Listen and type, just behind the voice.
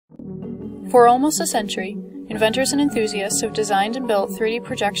For almost a century, inventors and enthusiasts have designed and built 3D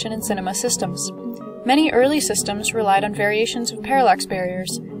projection and cinema systems. Many early systems relied on variations of parallax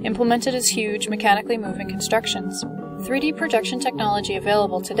barriers, implemented as huge, mechanically moving constructions. 3D projection technology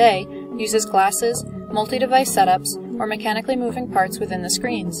available today uses glasses, multi-device setups, or mechanically moving parts within the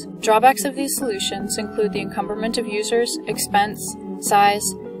screens. Drawbacks of these solutions include the encumberment of users, expense,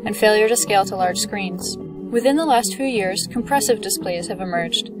 size, and failure to scale to large screens. Within the last few years, compressive displays have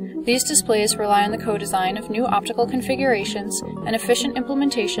emerged. These displays rely on the co-design of new optical configurations and efficient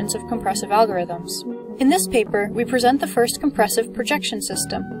implementations of compressive algorithms. In this paper, we present the first compressive projection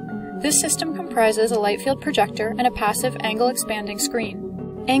system. This system comprises a light field projector and a passive angle-expanding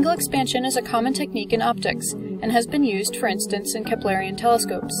screen. Angle expansion is a common technique in optics and has been used, for instance, in Keplerian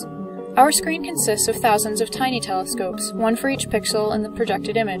telescopes. Our screen consists of thousands of tiny telescopes, one for each pixel in the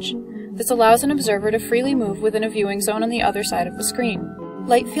projected image. This allows an observer to freely move within a viewing zone on the other side of the screen.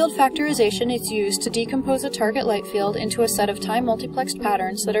 Light field factorization is used to decompose a target light field into a set of time-multiplexed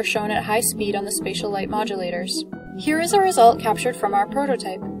patterns that are shown at high speed on the spatial light modulators. Here is a result captured from our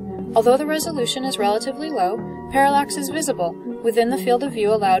prototype. Although the resolution is relatively low, parallax is visible within the field of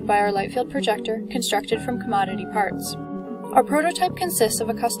view allowed by our light field projector constructed from commodity parts. Our prototype consists of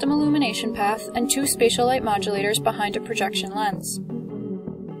a custom illumination path and two spatial light modulators behind a projection lens.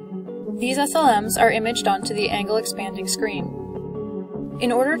 These SLMs are imaged onto the angle-expanding screen.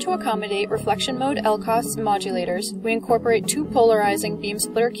 In order to accommodate reflection mode LCOS modulators, we incorporate two polarizing beam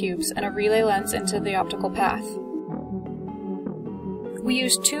splitter cubes and a relay lens into the optical path. We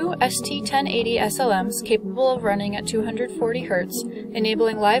use two ST1080 SLMs capable of running at 240 Hz,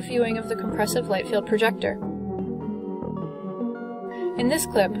 enabling live viewing of the compressive light field projector. In this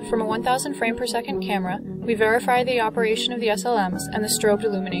clip, from a 1000 frame per second camera, we verify the operation of the SLMs and the strobed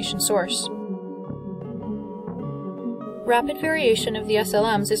illumination source. Rapid variation of the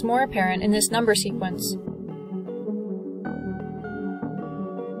SLMs is more apparent in this number sequence.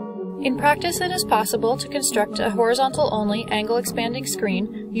 In practice, it is possible to construct a horizontal-only angle-expanding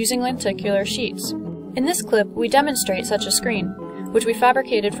screen using lenticular sheets. In this clip, we demonstrate such a screen, which we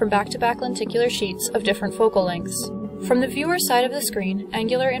fabricated from back-to-back lenticular sheets of different focal lengths. From the viewer's side of the screen,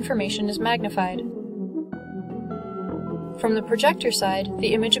 angular information is magnified. From the projector side,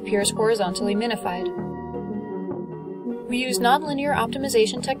 the image appears horizontally minified. We use nonlinear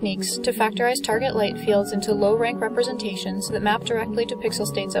optimization techniques to factorize target light fields into low-rank representations that map directly to pixel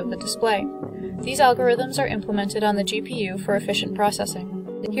states of the display. These algorithms are implemented on the GPU for efficient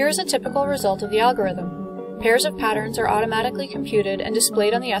processing. Here is a typical result of the algorithm. Pairs of patterns are automatically computed and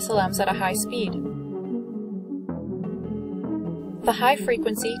displayed on the SLMs at a high speed. The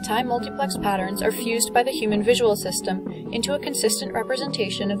high-frequency, time-multiplexed patterns are fused by the human visual system into a consistent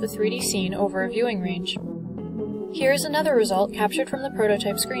representation of the 3D scene over a viewing range. Here is another result captured from the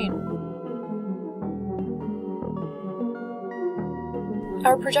prototype screen.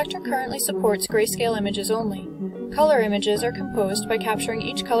 Our projector currently supports grayscale images only. Color images are composed by capturing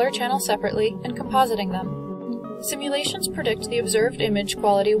each color channel separately and compositing them. Simulations predict the observed image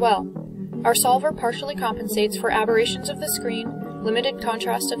quality well. Our solver partially compensates for aberrations of the screen, limited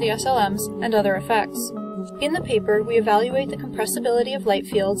contrast of the SLMs, and other effects. In the paper, we evaluate the compressibility of light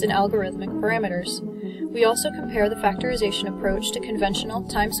fields in algorithmic parameters. We also compare the factorization approach to conventional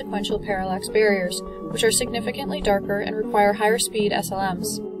time-sequential parallax barriers, which are significantly darker and require higher speed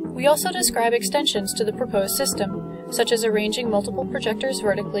SLMs. We also describe extensions to the proposed system, such as arranging multiple projectors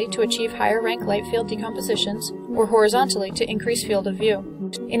vertically to achieve higher rank light field decompositions, or horizontally to increase field of view.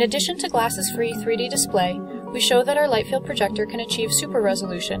 In addition to glasses-free 3D display, we show that our light field projector can achieve super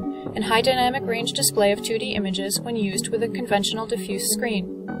resolution and high dynamic range display of 2D images when used with a conventional diffuse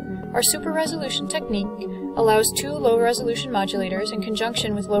screen. Our super resolution technique allows two low-resolution modulators in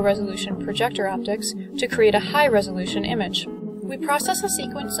conjunction with low-resolution projector optics to create a high-resolution image. We process a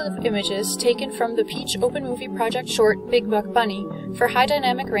sequence of images taken from the Peach Open Movie Project short Big Buck Bunny for high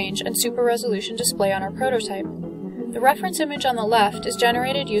dynamic range and super resolution display on our prototype. The reference image on the left is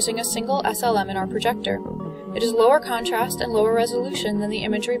generated using a single SLM in our projector. It is lower contrast and lower resolution than the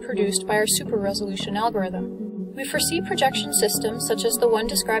imagery produced by our super resolution algorithm. We foresee projection systems such as the one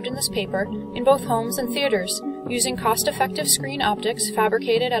described in this paper in both homes and theaters, using cost-effective screen optics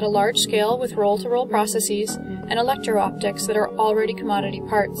fabricated at a large scale with roll-to-roll processes and electro-optics that are already commodity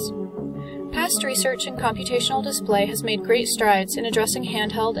parts. Past research in computational display has made great strides in addressing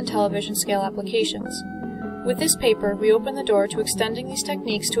handheld and television scale applications. With this paper, we open the door to extending these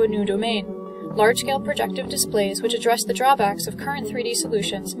techniques to a new domain, large-scale projective displays which address the drawbacks of current 3D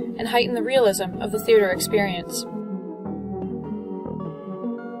solutions and heighten the realism of the theater experience.